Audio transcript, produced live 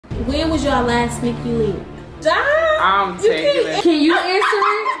When was y'all last sneaky link? I'm taking it. Can you answer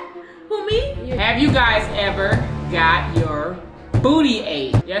it? Who, me? Have you guys ever got your booty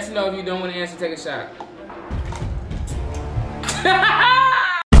ate? Yes or no? If you don't want to answer, take a shot.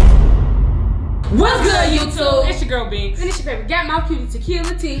 What's good, YouTube? It's your girl Binks. And it's your favorite gat mouth cutie,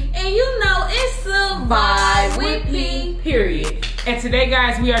 Tequila Tea. And you know it's a vibe with me. Period. And today,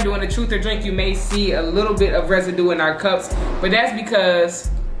 guys, we are doing a truth or drink. You may see a little bit of residue in our cups, but that's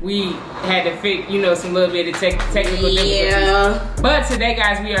because we had to fix, you know, some little bit of technical difficulties. But today,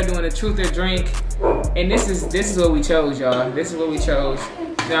 guys, we are doing a truth or drink, and this is what we chose, y'all. This is what we chose.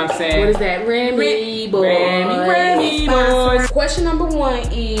 You know what I'm saying? What is that? Remy boys. Remy boys. Question number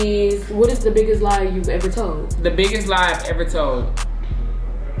 1 is, what is the biggest lie you've ever told? The biggest lie I've ever told.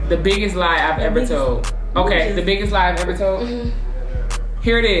 The biggest lie I've ever told. Okay, the biggest lie I've ever told.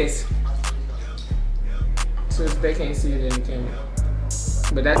 Here it is. Since they can't see it in the camera.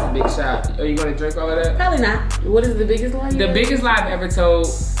 But that's a big shot. Are you gonna drink all of that? Probably not. What is the biggest lie? The biggest lie I've ever told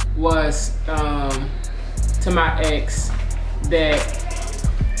was to my ex that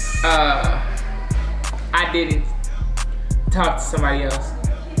I didn't talk to somebody else.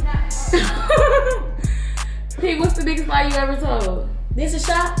 Pete, what's the biggest lie you ever told? This a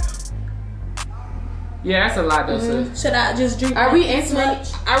shot? Yeah, that's a lot though, sis. Should I just drink? Are we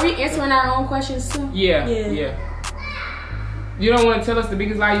answering our own questions too? Yeah. You don't want to tell us the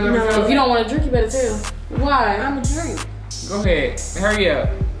biggest lie you ever told? If you don't want to drink, you better tell. Why? I'm a drink. Go ahead. Hurry up.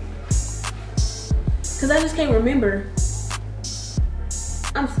 Cause I just can't remember.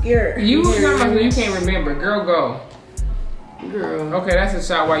 I'm scared. You can't remember. Girl, go. Girl. Okay, that's a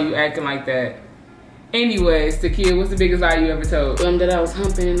shot. Why you acting like that? Anyways, the kid, what's the biggest lie you ever told? That I was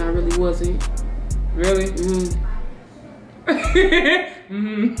humping and I really wasn't. Really?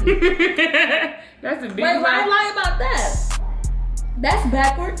 That's a big lie. Wait, why lie about that? That's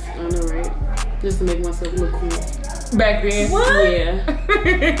backwards. I know, right? Just to make myself look cool. Back then? What?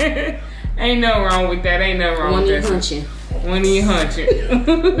 Yeah. Ain't nothing wrong with that. Ain't nothing wrong with that. When you hunching.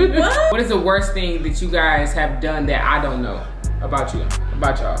 What? What is the worst thing that you guys have done that I don't know about you?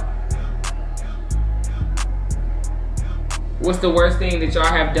 About y'all? What's the worst thing that y'all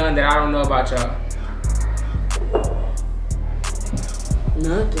have done that I don't know about y'all?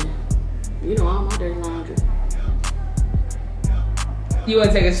 Nothing. You know all my dirty laundry. You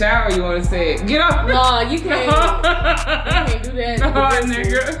want to take a shower or you want to say it? Get up. No, you can't. You can't do that. No,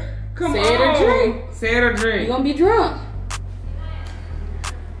 nigga. Come on. Say it or drink. Say it or drink. You gonna be drunk.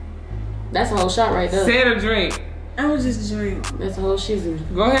 That's a whole shot right there. Say it or drink. I was just drink. That's a whole shizzle.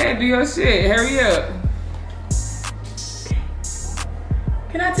 Go ahead, do your shit. Hurry up.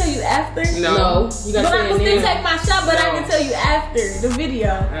 Can I tell you after? No. You gotta but I say can it still now. take my shot, but I can tell you after the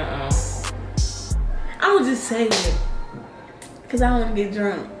video. I will just say it. Cause I don't want to get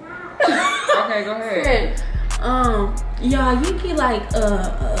drunk. Okay, go ahead. Y'all, you be like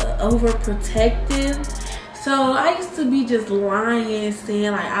overprotective. So I used to be just lying,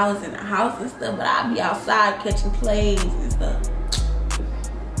 saying like I was in the house and stuff, but I'd be outside catching plays and stuff.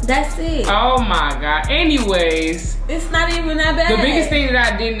 That's it. Oh my God. Anyways, it's not even that bad. the biggest thing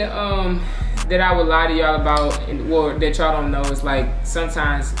that I didn't that I would lie to y'all about, or that y'all don't know, is like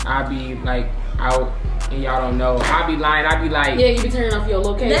sometimes I be like out and y'all don't know. I be lying. I be like, yeah, you be turning off your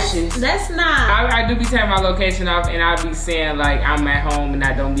location. That's not. I do be turning my location off, and I be saying like I'm at home and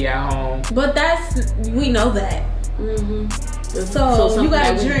I don't be at home. But we know that. So you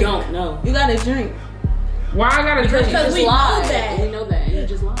gotta drink. We don't know. You gotta drink. Why I gotta drink? Because we know that. We know that. You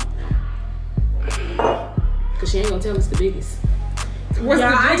just lie. Cause she ain't gonna tell us the biggest. What's the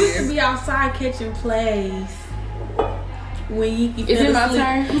I biggest? used to be outside catching plays. When you Is it my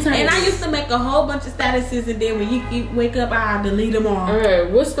turn? And I used to make a whole bunch of statuses, and then when you wake up, I delete them all. Alright,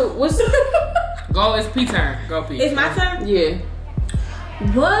 what's the Go, it's P turn. Go P. It's my turn? Yeah.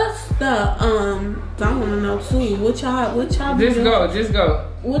 What's the I wanna know too. What y'all be doing? Just go.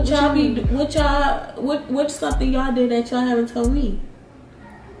 What's something y'all did that y'all haven't told me?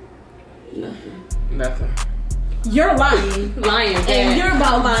 Nothing. You're lying. Lying. And you're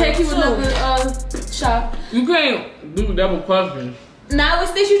about lying. Take you too. another shot. You can't do double question. Now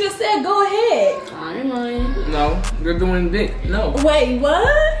it's this you just said. Go ahead. I ain't lying. No, you're doing dick. No. Wait,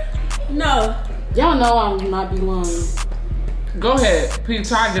 what? No. Y'all know I'm not be lying. Go ahead. Please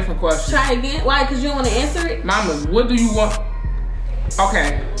try a different question. Try again. Why? Because you don't want to answer it? Mama, what do you want?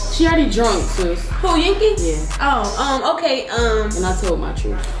 Okay. She already drunk, sis. Who, Yankee? Yeah. Oh, okay. And I told my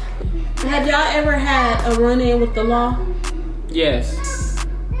truth. Have y'all ever had a run-in with the law? Yes.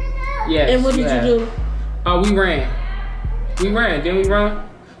 Yes. And what did you do? We ran. Didn't we run?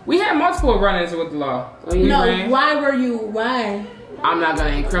 We had multiple run-ins with the law. Oh, you no, ran? why? I'm not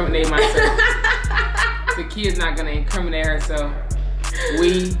gonna incriminate myself. The kid's not gonna incriminate herself.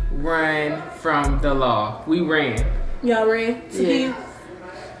 We run from the law. We ran. Y'all ran? Yeah.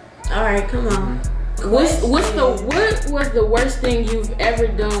 All right, come on. What was the worst thing you've ever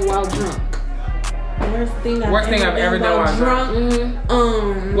done while drunk? Worst thing I've ever done while drunk.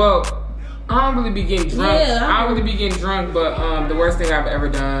 Mm-hmm. Well, I don't really be getting drunk. Yeah, I don't really be getting drunk, but the worst thing I've ever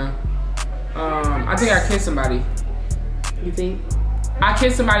done, I think I kissed somebody. You think? I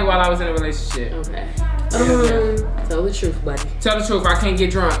kissed somebody while I was in a relationship. Okay. Tell the truth, buddy. Tell the truth. I can't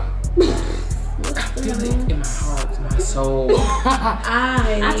get drunk. I feel it in my heart, my soul.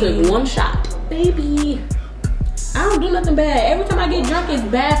 I took one shot, baby. I don't do nothing bad. Every time I get drunk, it's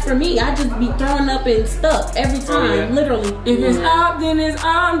bad for me. I just be throwing up and stuff every time, literally. If it's up, then it's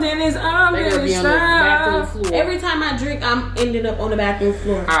up, then it's up, then it's bathroom floor. Every time I drink, I'm ending up on the bathroom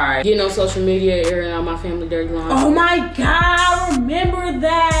floor. All right. Getting on social media, airing out my family dirty laundry. Oh my God, I remember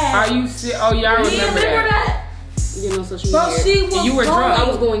that. Are you sick? Oh, y'all remember that? Getting on social Bro, media. she was you were drunk. I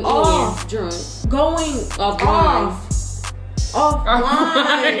was going off. in drunk. Going off.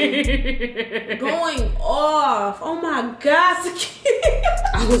 Going off. Oh my God.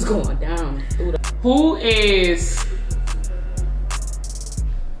 I was going down. Who is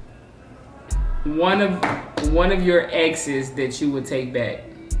one of your exes that you would take back?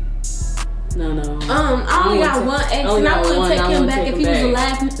 No. I only got one ex, and I wouldn't take him back if he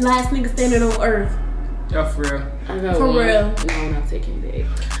was the last nigga standing on earth. Oh, for real? For real? No, I'm not taking back.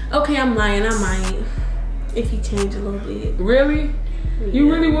 Okay, I'm lying. I might. If he changed a little bit. Really? Yeah. You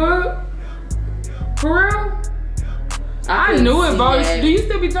really would? For real? I knew it, bro. Do you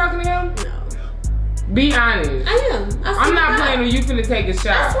still be talking to him? No. Be honest. I am. I'm not playing with you finna take a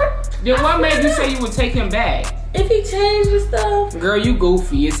shot. Then what made you say you would take him back? If he changed and stuff. Girl, you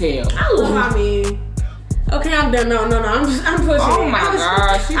goofy as hell. I love how I mean. Okay, I'm done. No. I'm pushing. Oh my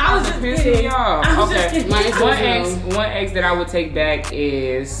God, she was just pissing me off. Okay, one ex that I would take back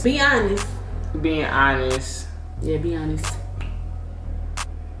is be honest. Being honest. Yeah, be honest.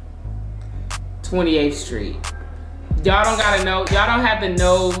 28th Street. Y'all don't gotta know. Y'all don't have to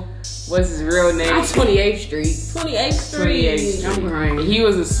know what's his real name. 28th Street. 28th Street. 28th Street. I'm crying. He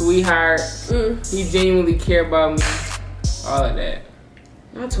was a sweetheart. He genuinely cared about me. All of that.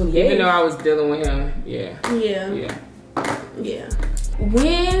 Not 28. Even though I was dealing with him. Yeah.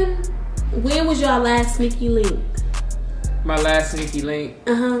 When was your last sneaky link? My last sneaky link?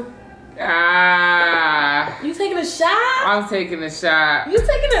 You taking a shot? I'm taking a shot. You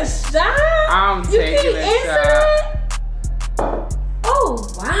taking a shot? I'm taking a shot. Oh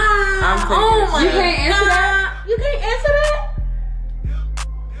wow! I'm taking a shot. You can't answer that? You can't answer that?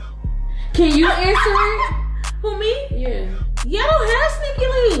 Can you answer it? Who, me? Yeah. Y'all don't have sneaky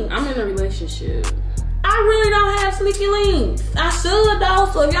links. I'm in a relationship. I really don't have sneaky links. I should though.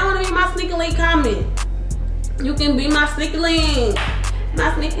 So if y'all want to be my sneaky link, comment. You can be my sneaky link.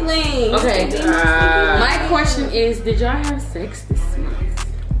 My sneaky link. Okay. My question is, did y'all have sex this month?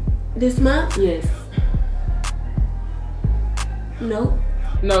 This month? Yes. Nope.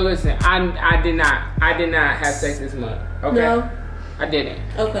 No, listen. I did not have sex this month. Okay. No. I didn't.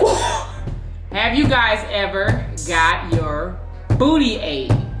 Okay. Have you guys ever got your booty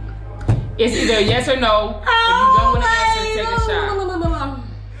ate? It's either yes or no. If you don't want to answer, take a shot.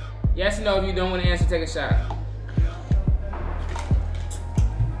 Yes or no. If you don't want to answer, take a shot.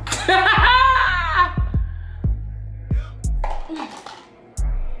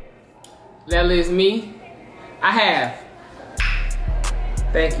 That leaves me. I have.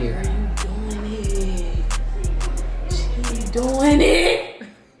 Thank you. Are you doing it? She doing it.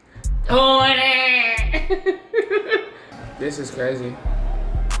 Doing it. This is crazy.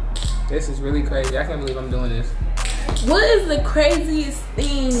 This is really crazy. I can't believe I'm doing this. What is the craziest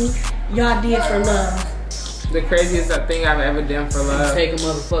thing y'all did for love? The craziest thing I've ever done for love. Take a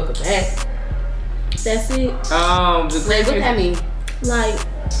motherfucker back. That's it. The craziest. What that mean? Like,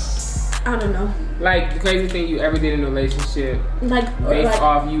 I don't know. Like the craziest thing you ever did in a relationship. Based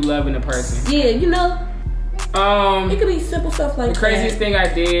off you loving a person. Yeah, you know. It could be simple stuff like that. The craziest thing I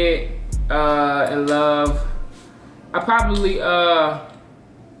did in love, I probably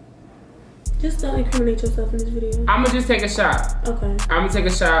Just don't incriminate yourself in this video. I'ma just take a shot. Okay. I'ma take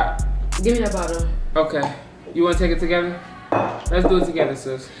a shot. Give me that bottle. Okay. You wanna take it together? Let's do it together,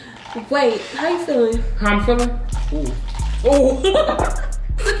 sis. Wait, how you feeling? How I'm feeling? Ooh.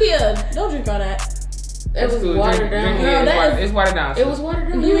 Look here, don't drink all that. It was watered down. It's watered down. It was watered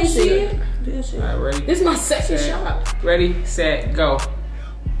down. Do you see it? Alright, ready? This is my second shot. Ready, set, go.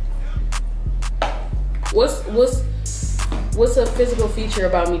 What's a physical feature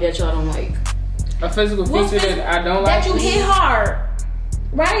about me that y'all don't like? A physical feature that I don't like? That you hit hard.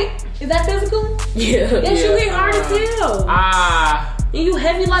 Right? Is that physical? Yeah. Yes, you hit hard as hell. And you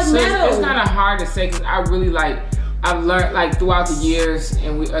heavy like metal. It's kind of hard to say because I really like. I've learned like throughout the years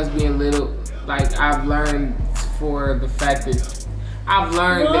and us being little. Like I've learned for the fact that I've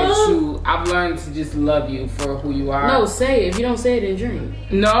learned to just love you for who you are. No, say it. If you don't say it, then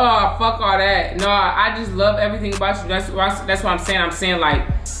drink. No, fuck all that. No, I just love everything about you. That's what I'm saying. I'm saying like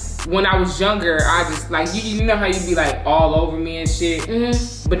when I was younger, I just like you know how you be like all over me and shit.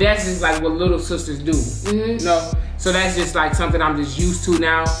 Mm-hmm. But that's just like what little sisters do. Mm-hmm. No, so that's just like something I'm just used to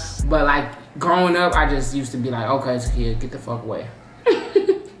now. But like growing up, I just used to be like, okay, it's a kid, get the fuck away.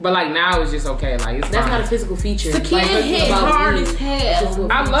 But like now it's just okay. Like it's that's fine. not a physical feature. The kid hit hard as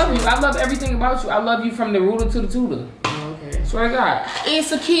hell. I love you. I love everything about you. I love you from the rooter to the tutor. Oh, okay. Swear to God. And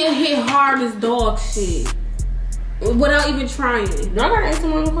Sakia hit hard as dog shit. Without even trying. Do I gotta answer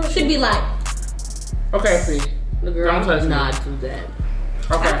my own question? Should be like, Okay, see. The girl Don't touch does me. not do that.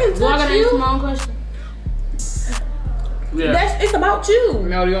 Okay. I can Do I touch gotta you. answer my own question? Yeah. It's about you.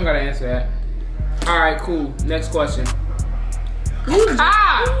 No, you don't gotta answer that. All right, cool. Next question.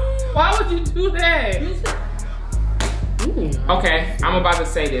 Why would you do that? Okay, I'm about to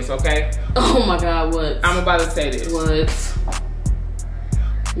say this, okay? Oh my God, what? I'm about to say this. What?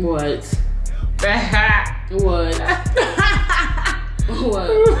 What? What?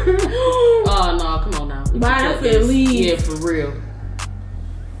 Oh no, come on now. Bye, I feel leave. Yeah, for real.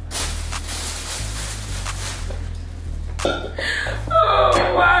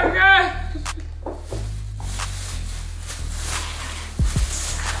 Oh my God.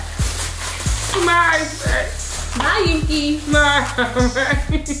 Nice. Bye, Yuki.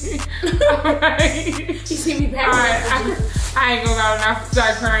 Alright. You see me back? I ain't gonna lie, I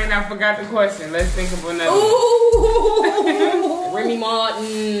start crying. I forgot the question. Let's think of another. Ooh. Remy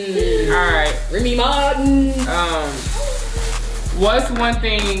Martin. Alright. Remy Martin. What's one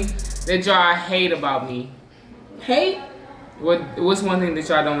thing that y'all hate about me? Hate? What's one thing that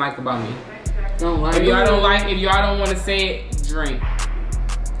y'all don't like about me? Don't like If y'all don't want to say it, drink.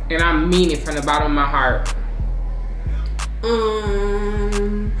 And I mean it from the bottom of my heart.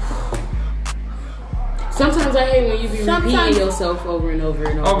 Sometimes I hate when you be repeating yourself over and over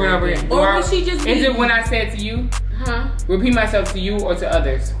and over again. Or when she just Is it when I say it to you? Huh? Repeat myself to you or to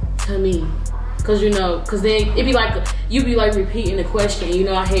others? To me. Cause you know, cause then it be like you be like repeating the question. You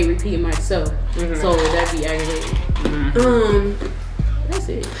know I hate repeating myself, so that be aggravating. That's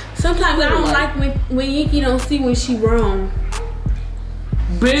it. Sometimes I don't like when Yinky don't see when she wrong.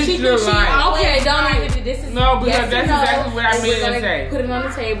 Bitch, you're lying. Okay, don't. This is no, because that's exactly what I meant to say. Put it on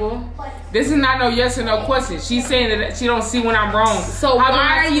the table. This is not no yes or no question. She's saying that she don't see when I'm wrong. So how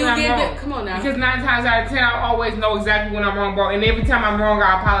why are you getting getting? Come on now. Because 9 times out of 10, I always know exactly when I'm wrong, bro. And every time I'm wrong,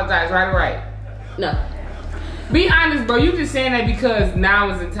 I apologize. Right. No. Be honest, bro. You just saying that because now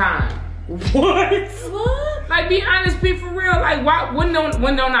is the time. What? Like, be honest, be for real. Like, why? When don't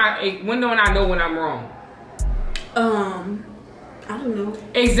I know when I'm wrong? I don't know.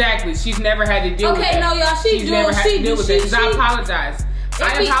 Exactly. She's never had to deal with that. Okay, no, y'all. She's never had to deal with that. Because I she- apologize.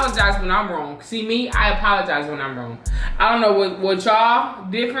 I apologize when I'm wrong. See me? I apologize when I'm wrong. I don't know what y'all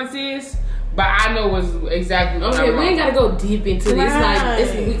difference is, but I know what's exactly when I'm Okay, wrong. we ain't gotta go deep into this. We're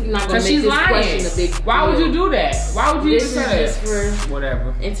not gonna make this question a big. Why would you do that? Why would you This do is that? just for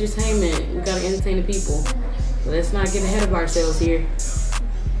Whatever. entertainment. We gotta entertain the people. Let's not get ahead of ourselves here.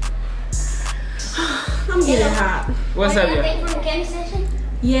 I'm getting hot. What's up, y'all? From the candy station?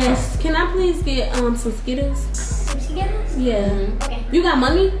 Yes. Can I please get some Skittles? Some Skittles? Yeah. Okay. You got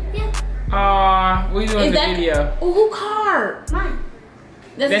money? Yeah. We doing the video. Who card? Mine.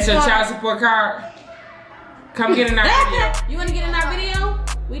 That's your child support card? Come get in our video. You want to get in our video?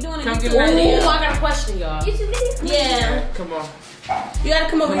 We doing a Come YouTube get in our video. Ooh, I got a question, y'all. YouTube video? Yeah. Come on. You gotta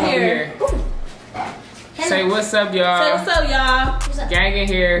come over Come over here. here. Say what's up, y'all. Say what's up, y'all. What's up? Gang in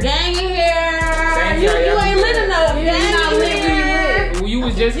here. Gang in here. Thank You y'all. ain't lit enough. You Gang not in lit, here. You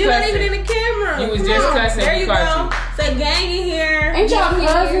was just You not even cussing. in the camera. You was Come just on. cussing. There you go. Cussing. Say gang in here. Ain't y'all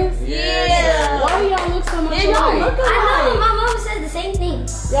cousins? Yeah. Why do y'all look so much Yeah, y'all alike? look I know. alike. My mom says the same thing.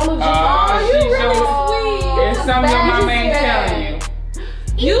 Y'all look just Oh, you she really showed- sweet. It's something your mama ain't bad. telling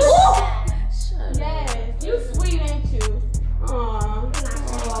you. You? Shut Yes. You sweet, ain't you?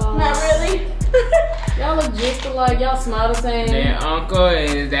 Aw. Not really? Y'all look just alike. Y'all smile the same. Their uncle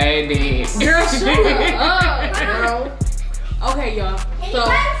is daddy. Girl, shut up, girl. Okay, y'all. So,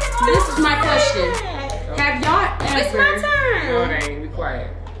 this is my question. Have y'all ever... It's my No, turn. it ain't. Be quiet.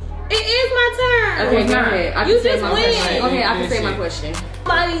 It is my turn. Okay, go ahead. I You can say just my win. question. Okay, I can say my Listen. question.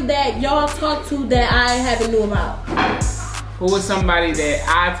 Somebody that y'all talk to that I haven't knew about. Who was somebody that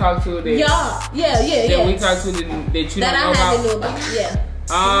I talked to that, Y'all. Yeah. that we talked to that you That don't I know haven't about? knew about. Yeah.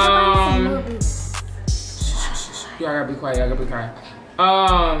 Y'all gotta be quiet. Y'all gotta be quiet.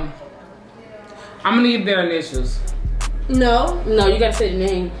 I'm gonna need their initials. No, you gotta say the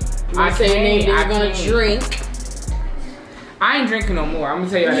name. I say the name. Then you're gonna can't. drink. I ain't drinking no more. I'm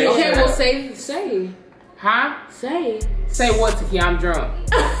gonna tell y'all that. Okay, well say. Huh? Say what, Taki? I'm drunk.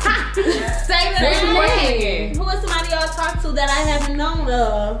 Say the name. Who is somebody y'all talk to that I haven't known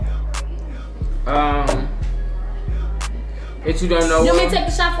of? If you don't know. You want me to take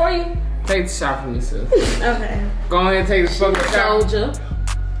the shot for you? Take the shot for me, sis. Okay. Go ahead and take the fucking shot. Soldier.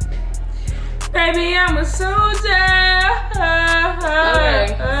 Baby, I'm a soldier.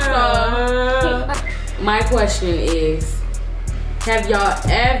 Okay. So my question is, have y'all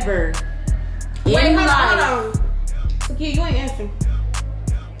ever Wait, hold on. Sakia, you ain't answering.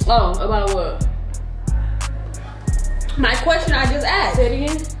 Oh, about what? My question I just asked. Say it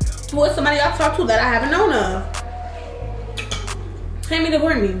again. Who is somebody y'all talk to that I haven't known of? Hand me the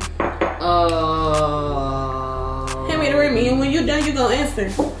Remy. Hand me the Remy, and when you're done, you gonna answer.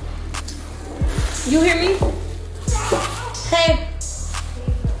 You hear me? Hey,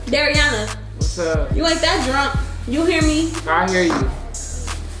 Dariana. What's up? You ain't that drunk. You hear me? I hear you.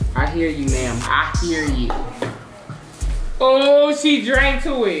 I hear you, ma'am. I hear you. Oh, she drank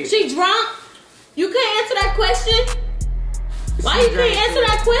to it. She drunk? You can't answer that question? Why you can't answer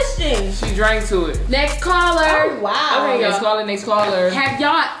that question? She drank to it. Next caller. Oh, wow. Okay, Next caller. Have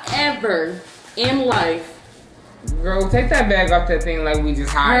y'all ever in life Girl, take that bag off that thing like we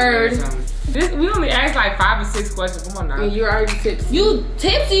just hired or something. We only asked like 5 or 6 questions. Come on now. and you're already tipsy? You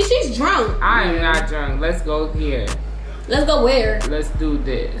tipsy? She's drunk. I am not drunk. Let's go here. Let's go where? Let's do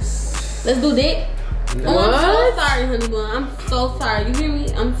this. Let's do dick. No. Oh, I'm so sorry, honey bun. I'm so sorry. You hear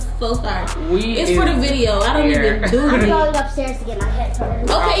me? I'm so sorry. It's for the video. I don't even do I'm it. going upstairs to get my head turned.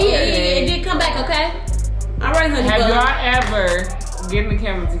 Okay, yeah. It did come back, okay? All right, honey Have bun. y'all ever, get in the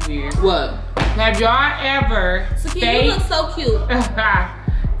camera, Takia. What? Have y'all ever Sakia, you look so cute.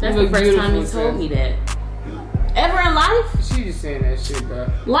 That's the first time you told me that. Ever in life? She just saying that shit, bro.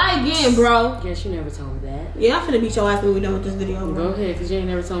 Lie again, bro. Guess you never told me that. Yeah, I'm finna beat your ass when we done with this video, Go bro. ahead, cause you ain't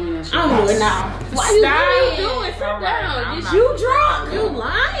never told me that shit. I'm gonna do it now. Why you doing? Sit All right, down. I'm Is not you gonna- drunk? You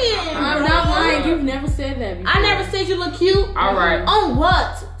lying. I'm not lying. You've never said that before. I never said you look cute. All right. On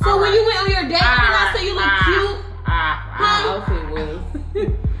what? So All when right. you went on your date, did I say you look cute? My outfit was.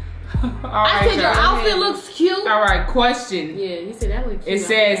 I said your outfit looks cute. All right, question. Yeah, you said that looked cute. It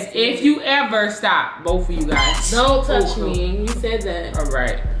says, if you ever stop, both of you guys. Don't touch me. You said that. All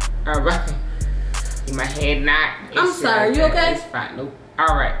right. In my head, not. I'm sorry, you okay? It's fine. Nope.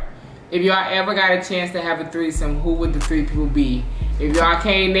 All right. If y'all ever got a chance to have a threesome, who would the 3 people be? If y'all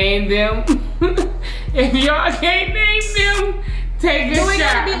can't name them, take a Do we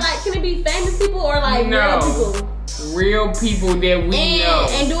shot. gotta be like, can it be famous people or like No. real people? Real people that we know.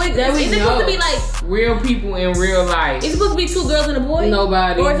 And do it, That we is it know. supposed to be like, Real people in real life. is it supposed to be 2 girls and a boy?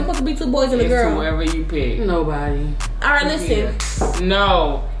 Nobody. Or is it supposed to be 2 boys and a It's girl? whoever you pick. Nobody. Alright, listen.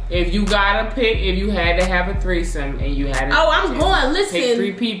 No. If you gotta pick, if you had to have a threesome and you had to I'm going, listen. pick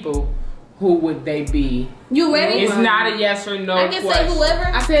 3 people, who would they be? You ready? It's not a yes or no I can question. say whoever.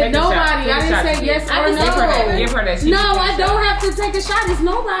 I Take said a shot. nobody. Take a I shot, didn't say Takia. yes I or can say no. whoever. Give her that. She No, can take I a don't shot. have to take a shot. It's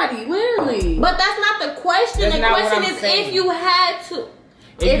nobody. Literally. But that's not the question. That's The not what question I'm is saying. if you had to.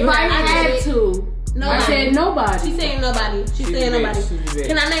 if you I had had to, Nobody. I said nobody. She's saying nobody. She's She's saying a bitch. nobody. She's a bitch.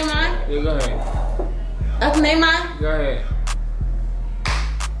 Can I name mine? Yeah, go ahead. I can name mine? Go ahead.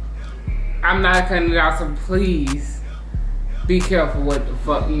 I'm not cutting it out, so please be careful what the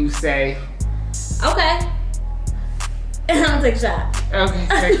fuck you say. Okay. And I'm gonna take a shot. Okay,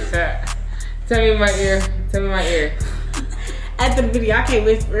 take a shot. Tell me in my ear. Tell me in my ear. After the video, I can't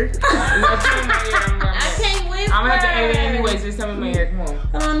whisper. No, tell me in my ear. I can't whisper. I'm gonna have to edit it anyway. Just tell me in my ear. Come on.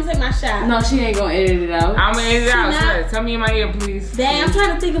 Hold on, let me take my shot. No, she ain't gonna edit it out. I'm gonna edit it out. She Sure. not? Tell me in my ear, please. Dang, I'm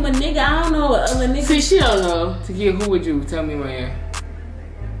trying to think of a nigga. I don't know what other nigga. See, she don't know. Takia, who would you? Tell me in my ear.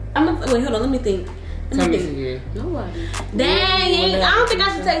 Wait, hold on. Let me think. Tell me, Takia. Nobody. Dang, I don't think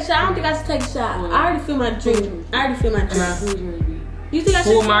I should take a shot. I don't think I should take a shot. I already feel my drink. I already feel my drink. You think I Who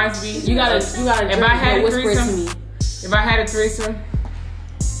should? would mine be? You gotta If drink, I had but a whisper it to threesome, me. if I had a threesome,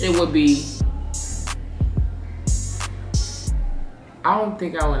 it would be. I don't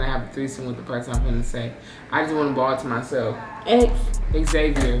think I want to have a threesome with the person I'm gonna say. I just want to ball to myself. X.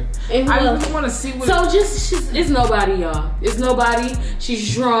 Xavier. And who I else? just want to see what. So it's nobody, y'all. It's nobody.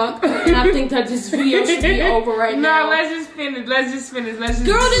 She's drunk, and I think that this video should be over right now. No, let's just finish. Girl, this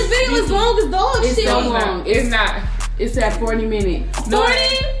video is long as dog It's shit. so long. It's not. It's at 40 minutes. 40? Y'all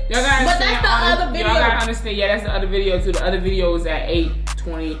gotta But understand. that's the other video. Y'all gotta understand. Yeah, that's the other video too. The other video is at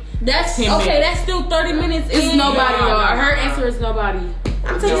 8:20. That's 10 okay. minutes. That's still 30 minutes. It's in. nobody, No, y'all. no, Her no. answer is nobody.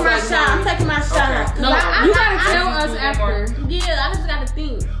 I'm taking my shot. I'm taking my shot. No, you gotta tell us after. Yeah, I just gotta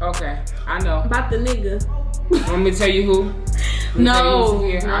think. Okay, I know. About the nigga. Want me to tell you who? No.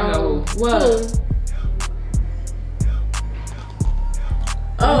 I know who. What?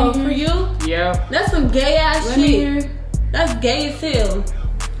 Oh, for you? Yeah. That's some gay ass shit. That's gay as hell.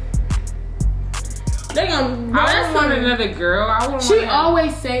 They gonna. I don't want another girl. She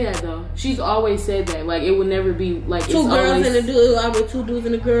always say that though. She's always said that. Like it would never be like two girls and a dude. I mean, 2 dudes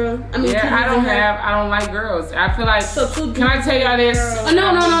and a girl. I mean, yeah, I don't like girls. I feel like. So can I tell y'all this? No.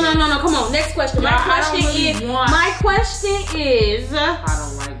 Come on. Next question. My question is. My question is. I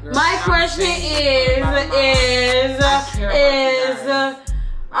don't like girls. My question is.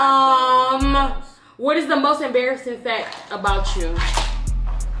 What is the most embarrassing fact about you?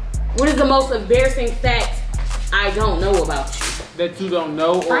 What is the most embarrassing fact I don't know about you? That you don't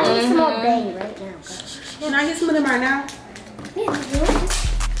know? Or I need some more bang right now. Can I get some of them right now?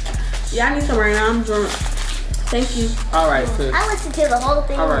 Yeah, I need some right now. I'm drunk. Thank you. All right, sis. I listened to the whole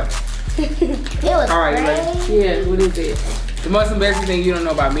thing. All right. It was all right, crazy. Yeah, what is it? The most embarrassing thing you don't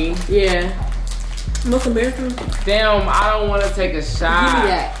know about me? Yeah. Most embarrassing? Damn, I don't want to take a shot. Give me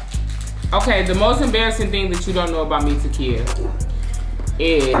that. Okay, the most embarrassing thing that you don't know about me, Takia,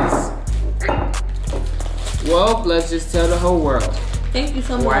 is, well, let's just tell the whole world. Thank you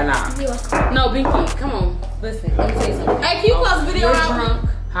so much. Why not? No, Binky, come on. Listen, let me tell you something. Hey, can you close the video You're out? drunk.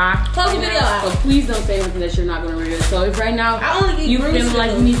 Huh? Close the video out. So please don't say anything that you're not going to read. So if right now I only you feel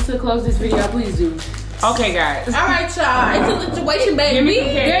like you need to close this video, please do. Okay, guys. All right, y'all. It's a situation, baby. Give me some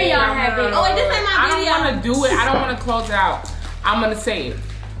candy. There y'all have it. Oh, wait, this ain't my video. I don't want to do it. I don't want to close it out. I'm going to say it.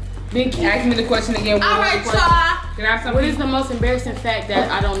 Binky, ask me the question again. All right, y'all. Can I have something? What is the most embarrassing fact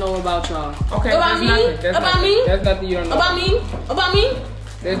that I don't know about y'all? Okay, about me? There's nothing you don't know. About me? About me?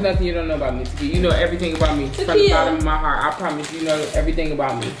 There's nothing you don't know about me, Takia. You know everything about me. From the bottom of my heart, I promise you know everything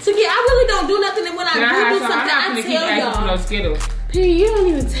about me. Takia, I really don't do nothing, and when I do something, I'm not I keep tell y'all. No Skittles. P, you don't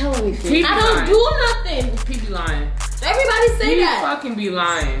even tell anything. I don't do nothing. P be lying. Everybody say that. You fucking be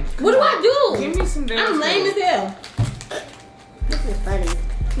lying. What do I do? Give me some damn I'm lame as hell. This is funny.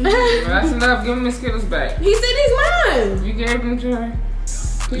 Well, that's enough. Give me the Skittles back. He said he's mine. You gave them to her?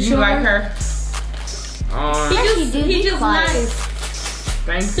 You sure? like her? He just nice.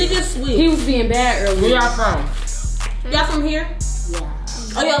 Thank He you. just sweet. He was being bad earlier. Where y'all from? Y'all from here? Yeah.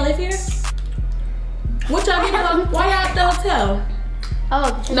 Oh, y'all live here? What y'all get? Why y'all at the hotel?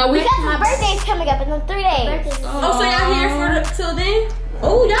 Oh, No, we got my birthday's coming up in 3 days. Oh, so y'all here for till then?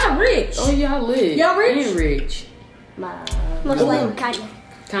 Oh, y'all rich. Oh, y'all lit. Y'all rich? And rich. Most like kind of.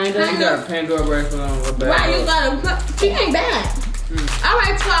 Kinda. She got a Pandora bracelet on her back. Right, you got a. She ain't bad. All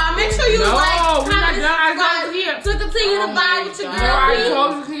right, y'all. Make sure you No, like, we not comment, done. I subscribe to continue to vibe with your No, girl. I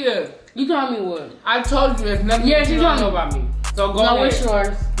told you here. You told me what? I told you there's nothing Yes, you you don't told know me. about me. So go No, ahead. what's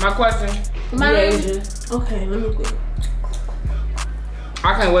yours? My question. Mine. Asian. Okay, let me quit.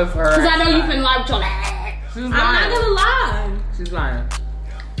 I can't wait for her. Because I know you finna lie with your She's I'm lying. not gonna lie. She's lying.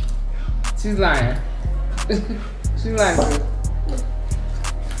 She's lying. She's lying.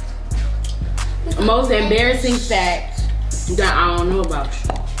 most embarrassing fact that I don't know about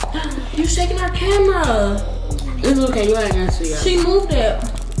you. You shaking our camera. It's okay, you ain't answer yet. She moved it.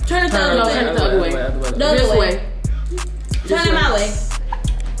 Turn it the other way. Turn it the other way. The other This way. way. Turn it my way.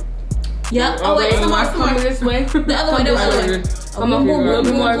 Yep. Oh wait, come on. Come this way. The other way. The other way. Come on, a little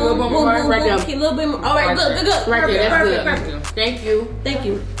bit more, right there. A little bit more. All right, good. Right there, that's good. Perfect. Thank you. Thank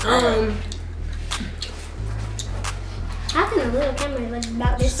you. How can a little camera like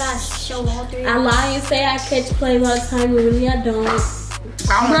about this size show all three? I lie and say I catch plays all the time, but really I don't.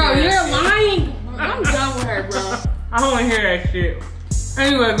 Bro, you're lying. I'm done with her, bro. I don't want to hear that shit.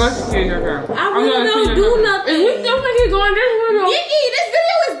 Anyway, go to your girl. I really don't do nothing. Is we still thinking going this video? Yiki, this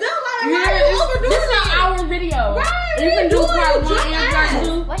video is done. Why are you overdoing This is it? an hour video. Right, You can do you part doing 1 and part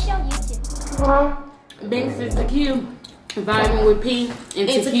 2. What's your YouTube? Binks is the Q. Vibing with P and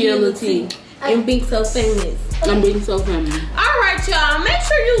Tequila T. And being so famous. I'm being so famous. Alright, y'all. Make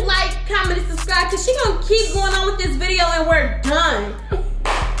sure you like, comment, and subscribe because she gonna keep going on with this video and we're done.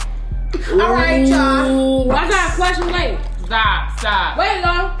 Alright, y'all. Ooh, I got a question. Wait. Stop. Wait, go.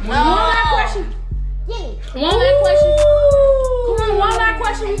 One last question. Yay. One last question. Come on, one last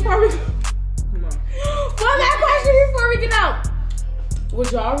question before we. Come on. One last question before we get out.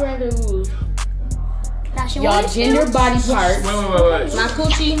 Would y'all rather lose That's your y'all one gender still? body parts? Wait. My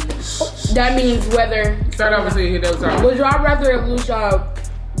coochie. That means whether. Start over so you hit those times. Would y'all rather lose y'all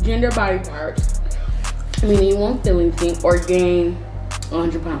gender body parts, meaning you won't feel anything, or gain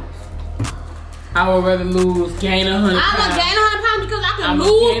 100 pounds? I would rather gain 100 I'm pounds. gonna gain 100 pounds because I can I'ma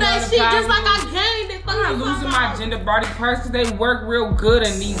lose gain that 100 shit pounds. just like I gained it. I'm not losing my gender body parts because they work real good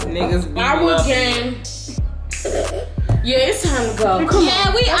and these niggas be Our game. Yeah, it's time to go. Come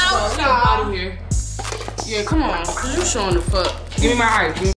on. We Let's out, go. We out of here. Yeah, come on. You showing the fuck. Give me my ice.